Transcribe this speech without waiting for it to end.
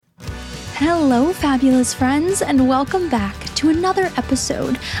Hello, fabulous friends, and welcome back to another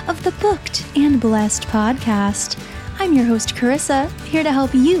episode of the Booked and Blessed podcast. I'm your host, Carissa, here to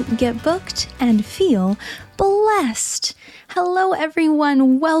help you get booked and feel blessed. Hello,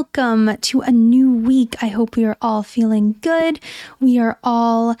 everyone. Welcome to a new week. I hope we are all feeling good. We are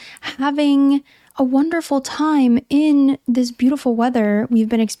all having a wonderful time in this beautiful weather we've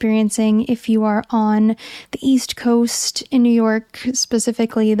been experiencing. If you are on the East Coast in New York,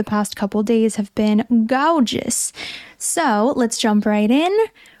 specifically, the past couple days have been gorgeous. So let's jump right in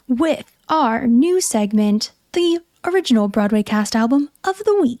with our new segment, the original Broadway cast album of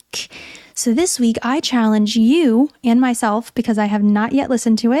the week. So this week I challenge you and myself, because I have not yet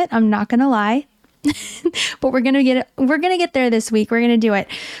listened to it. I'm not gonna lie, but we're gonna get there this week. We're gonna do it.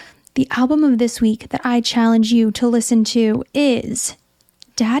 The album of this week that I challenge you to listen to is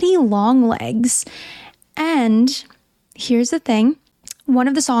Daddy Long Legs. And here's the thing. One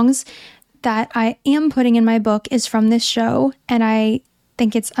of the songs that I am putting in my book is from this show, and I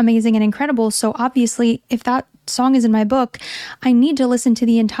think it's amazing and incredible. So obviously, if that song is in my book, I need to listen to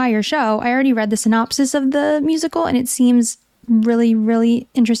the entire show. I already read the synopsis of the musical, and it seems really, really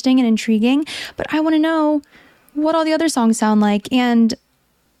interesting and intriguing. But I want to know what all the other songs sound like, and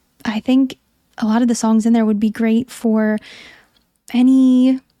I think a lot of the songs in there would be great for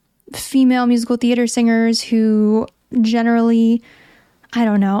any female musical theater singers who generally, I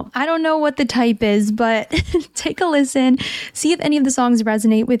don't know what the type is, but take a listen, see if any of the songs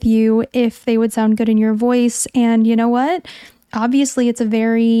resonate with you, if they would sound good in your voice. And you know what? Obviously, it's a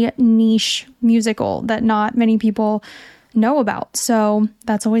very niche musical that not many people know about. So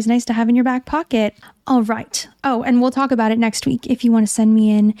that's always nice to have in your back pocket. All right. Oh, and we'll talk about it next week. If you want to send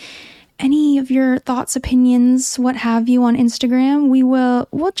me in any of your thoughts, opinions, what have you on Instagram,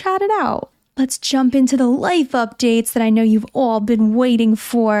 we'll chat it out. Let's jump into the life updates that I know you've all been waiting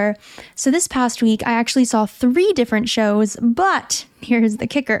for. So this past week, I actually saw 3 different shows, but here's the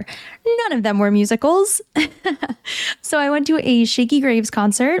kicker. None of them were musicals. So I went to a Shakey Graves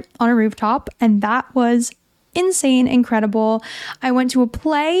concert on a rooftop, and that was insane, incredible. I went to a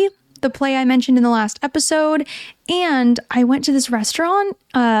play, the play I mentioned in the last episode, and I went to this restaurant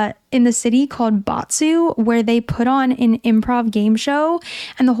in the city called Batsu, where they put on an improv game show,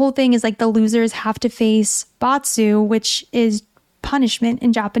 and the whole thing is like the losers have to face Batsu, which is punishment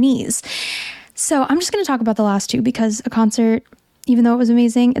in Japanese. So I'm just going to talk about the last 2 because a concert, even though it was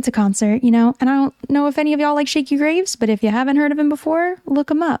amazing, it's a concert, you know? And I don't know if any of y'all like Shakey Graves, but if you haven't heard of him before, look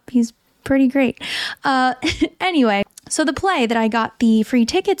him up. He's pretty great. Anyway, so the play that I got the free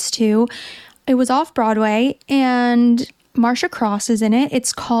tickets to, it was off Broadway, and Marcia Cross is in it.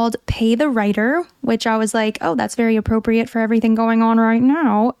 It's called Pay the Writer, which I was like, oh, that's very appropriate for everything going on right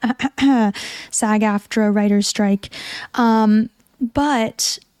now. SAG-AFTRA writer's strike.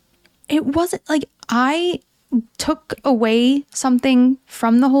 But it wasn't like I took away something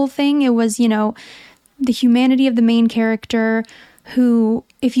from the whole thing. It was, the humanity of the main character, who,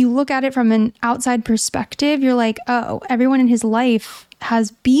 if you look at it from an outside perspective, you're like, oh, everyone in his life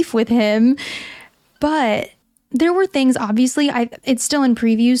has beef with him. But there were things, obviously, it's still in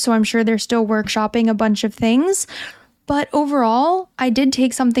previews, so I'm sure they're still workshopping a bunch of things. But overall, I did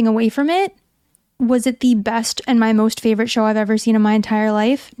take something away from it. Was it the best and my most favorite show I've ever seen in my entire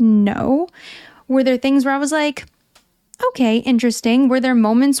life? No. Were there things where I was like, okay, interesting? Were there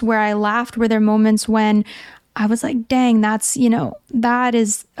moments where I laughed? Were there moments when I was like, dang, that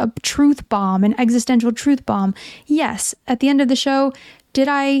is a truth bomb, an existential truth bomb? Yes. At the end of the show, did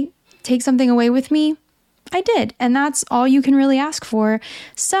I take something away with me? I did. And that's all you can really ask for.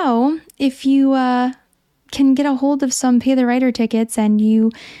 So if you can get a hold of some Pay the Writer tickets and you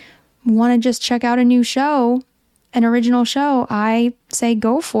want to just check out a new show, an original show, I say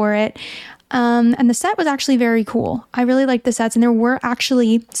go for it. And the set was actually very cool. I really liked the sets, and there were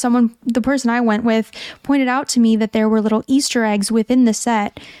actually the person I went with pointed out to me that there were little Easter eggs within the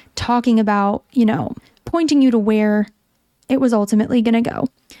set talking about, pointing you to where it was ultimately going to go.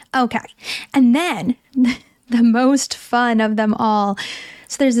 Okay. And then the most fun of them all.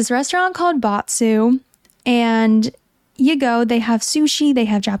 So there's this restaurant called Batsu, and you go, they have sushi, they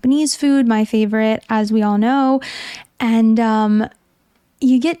have Japanese food, my favorite, as we all know. And,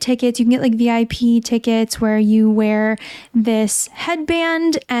 you get tickets, you can get like VIP tickets where you wear this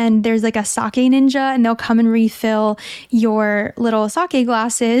headband and there's like a sake ninja, and they'll come and refill your little sake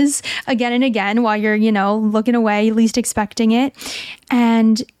glasses again and again while you're, looking away, least expecting it.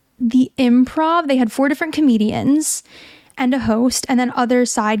 And the improv, they had 4 different comedians, and a host, and then other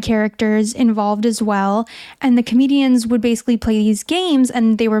side characters involved as well. And the comedians would basically play these games,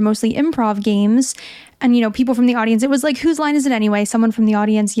 and they were mostly improv games. And, you know, people from the audience, it was like, whose line is it anyway? Someone from the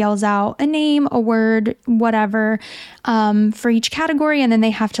audience yells out a name, a word, whatever, for each category. And then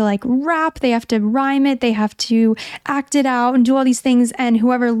they have to like rap, they have to rhyme it, they have to act it out and do all these things. And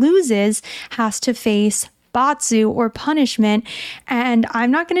whoever loses has to face batsu or punishment. And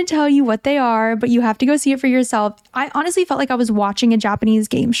I'm not going to tell you what they are, but you have to go see it for yourself. I honestly felt like I was watching a Japanese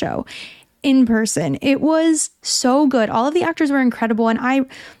game show in person. It was so good. All of the actors were incredible. And I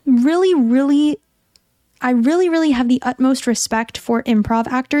really have the utmost respect for improv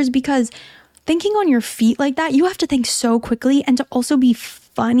actors, because thinking on your feet like that, you have to think so quickly and to also be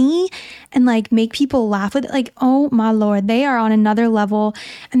funny and like make people laugh with it. Like, oh my Lord, they are on another level,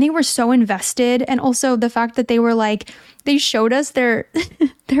 and they were so invested. And also the fact that they were like, they showed us their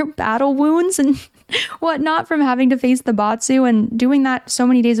their battle wounds and whatnot from having to face the batsu and doing that so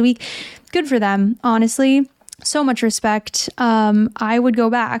many days a week. Good for them, honestly. So much respect. I would go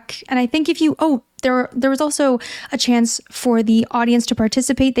back. And I think if you, there was also a chance for the audience to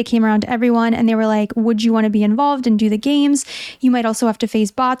participate. They came around to everyone and they were like, would you want to be involved and do the games? You might also have to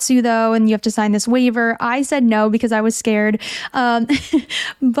face batsu though, and you have to sign this waiver. I said no because I was scared.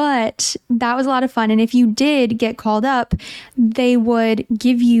 But that was a lot of fun. And if you did get called up, they would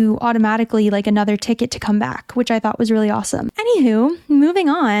give you automatically like another ticket to come back, which I thought was really awesome. Anywho, moving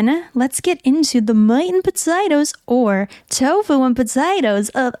on, let's get into the meat and potatoes, or tofu and potatoes,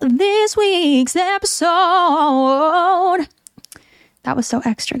 of this week's episode. That was so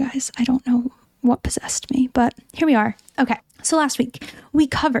extra, guys. I don't know what possessed me, but here we are. Okay, so last week we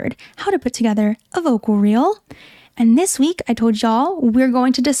covered how to put together a vocal reel. And this week I told y'all we're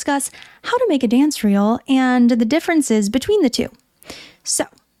going to discuss how to make a dance reel and the differences between the two. So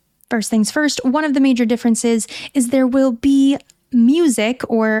first things first, one of the major differences is there will be music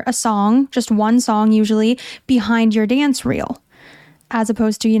or a song, just one song usually, behind your dance reel, as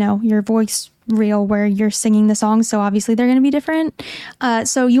opposed to, you know, your voice reel where you're singing the song. So obviously they're going to be different.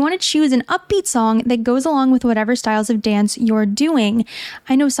 So you want to choose an upbeat song that goes along with whatever styles of dance you're doing.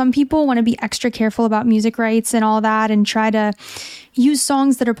 I know some people want to be extra careful about music rights and all that and try to use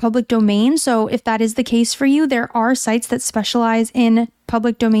songs that are public domain. So if that is the case for you, there are sites that specialize in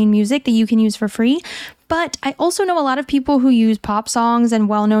public domain music that you can use for free. But I also know a lot of people who use pop songs and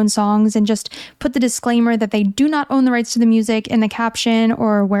well-known songs and just put the disclaimer that they do not own the rights to the music in the caption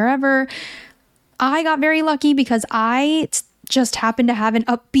or wherever. I got very lucky because I just happened to have an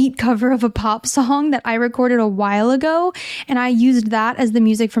upbeat cover of a pop song that I recorded a while ago, and I used that as the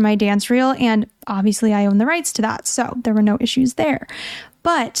music for my dance reel, and obviously I own the rights to that, so there were no issues there.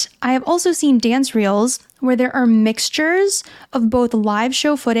 But I have also seen dance reels where there are mixtures of both live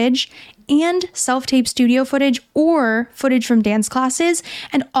show footage and self-tape studio footage or footage from dance classes,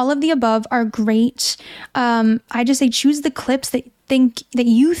 and all of the above are great. I just say choose the clips that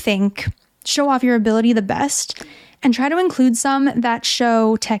you think show off your ability the best, and try to include some that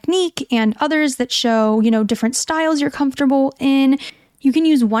show technique and others that show, you know, different styles you're comfortable in. You can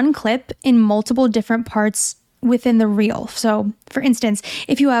use one clip in multiple different parts within the reel. So for instance,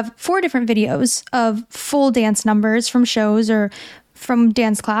 if you have 4 different videos of full dance numbers from shows or from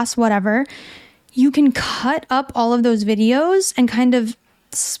dance class, whatever, you can cut up all of those videos and kind of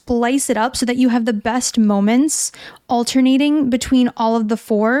splice it up so that you have the best moments alternating between all of the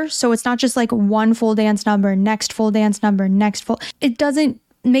 4. So it's not just like one full dance number, next full dance number, next full. It doesn't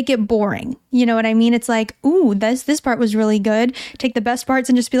make it boring. You know what I mean? It's like, ooh, this part was really good. Take the best parts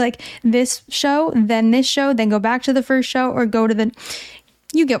and just be like, this show, then go back to the first show, or go to the...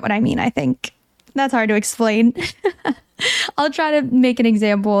 You get what I mean, I think. That's hard to explain. I'll try to make an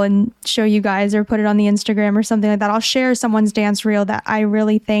example and show you guys, or put it on the Instagram or something like that. I'll share someone's dance reel that I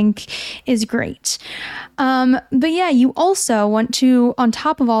really think is great. But yeah, you also want to, on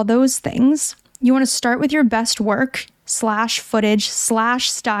top of all those things, you want to start with your best work / footage /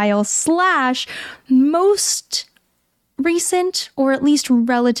 style / most recent, or at least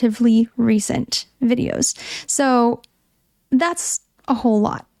relatively recent videos. So that's a whole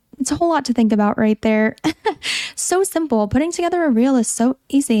lot. It's a whole lot to think about right there. So simple. Putting together a reel is so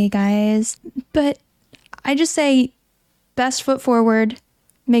easy, guys. But I just say best foot forward,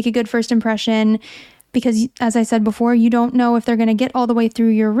 make a good first impression, because as I said before, you don't know if they're going to get all the way through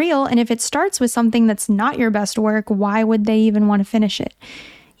your reel. And if it starts with something that's not your best work, why would they even want to finish it?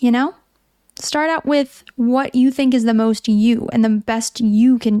 You know? Start out with what you think is the most you and the best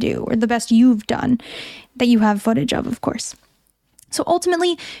you can do, or the best you've done that you have footage of course. So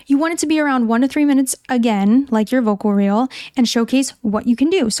ultimately, you want it to be around 1 to 3 minutes, again, like your vocal reel, and showcase what you can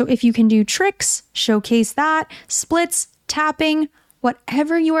do. So if you can do tricks, showcase that, splits, tapping,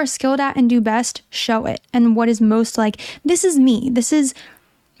 whatever you are skilled at and do best, show it. And what is most like, this is me. This is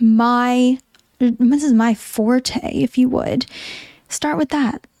my forte, if you would. Start with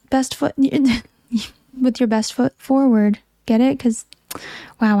that. Best foot, with your best foot forward. Get it? Because,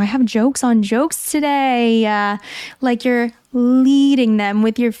 wow, I have jokes on jokes today. Like you're leading them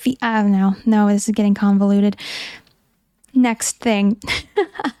with your feet. No, this is getting convoluted. Next thing.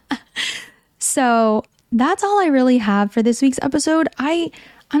 So that's all I really have for this week's episode. I'm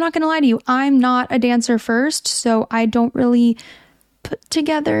not going to lie to you. I'm not a dancer first, so I don't really put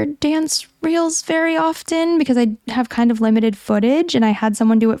together dance reels very often because I have kind of limited footage, and I had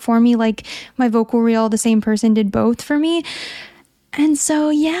someone do it for me, like my vocal reel, the same person did both for me. And so,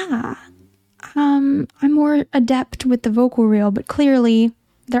 yeah, I'm more adept with the vocal reel, but clearly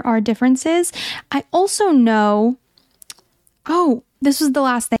there are differences. I also know, this was the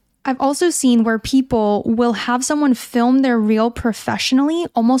last thing. I've also seen where people will have someone film their reel professionally,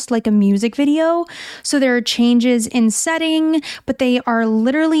 almost like a music video. So there are changes in setting, but they are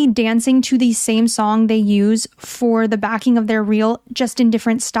literally dancing to the same song they use for the backing of their reel, just in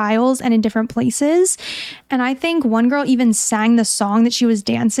different styles and in different places. And I think one girl even sang the song that she was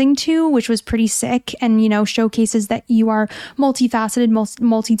dancing to, which was pretty sick, and, showcases that you are multifaceted,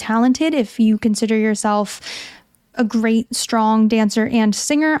 multi-talented if you consider yourself a great, strong dancer and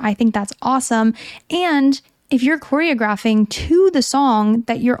singer. I think that's awesome. And if you're choreographing to the song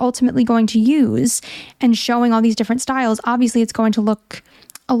that you're ultimately going to use and showing all these different styles, obviously it's going to look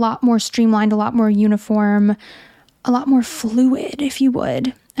a lot more streamlined, a lot more uniform, a lot more fluid, if you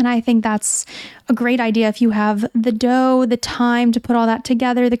would. And I think that's a great idea if you have the dough, the time to put all that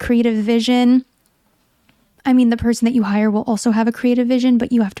together, the creative vision. I mean, the person that you hire will also have a creative vision,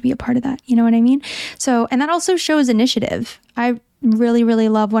 but you have to be a part of that. You know what I mean? So, and that also shows initiative. I really, really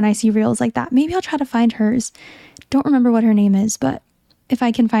love when I see reels like that. Maybe I'll try to find hers. Don't remember what her name is, but if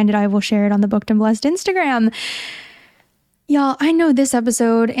I can find it, I will share it on the Booked and Blessed Instagram. Y'all, I know this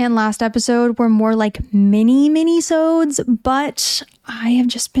episode and last episode were more like mini-sodes, but I have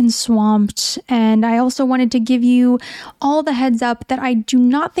just been swamped. And I also wanted to give you all the heads up that I do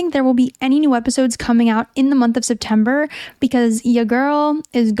not think there will be any new episodes coming out in the month of September because your girl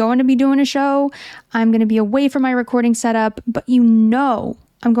is going to be doing a show. I'm going to be away from my recording setup, but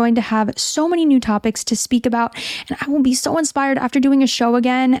I'm going to have so many new topics to speak about, and I will be so inspired after doing a show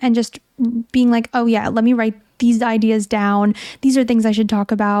again and just being like, oh yeah, let me write these ideas down. These are things I should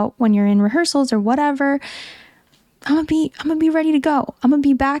talk about when you're in rehearsals or whatever. I'm gonna be ready to go. I'm gonna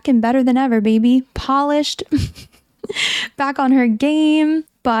be back and better than ever, baby. Polished, back on her game.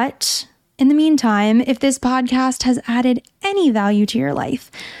 But in the meantime, if this podcast has added any value to your life,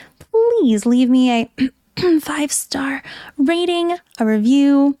 please leave me a 5-star rating, a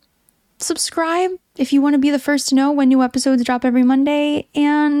review, subscribe if you want to be the first to know when new episodes drop every Monday.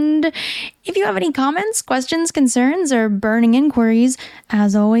 And if you have any comments, questions, concerns, or burning inquiries,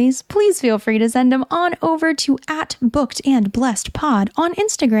 as always, please feel free to send them on over to @BookedAndBlessedPod on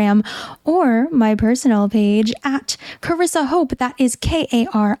Instagram or my personal page @Carissa Hope. That is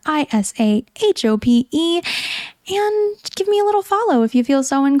KARISAHOPE. And give me a little follow if you feel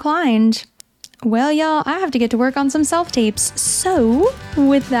so inclined. Well, y'all, I have to get to work on some self-tapes. So,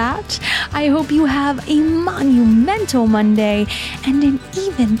 with that, I hope you have a monumental Monday and an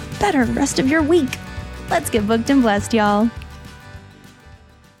even better rest of your week. Let's get booked and blessed, y'all.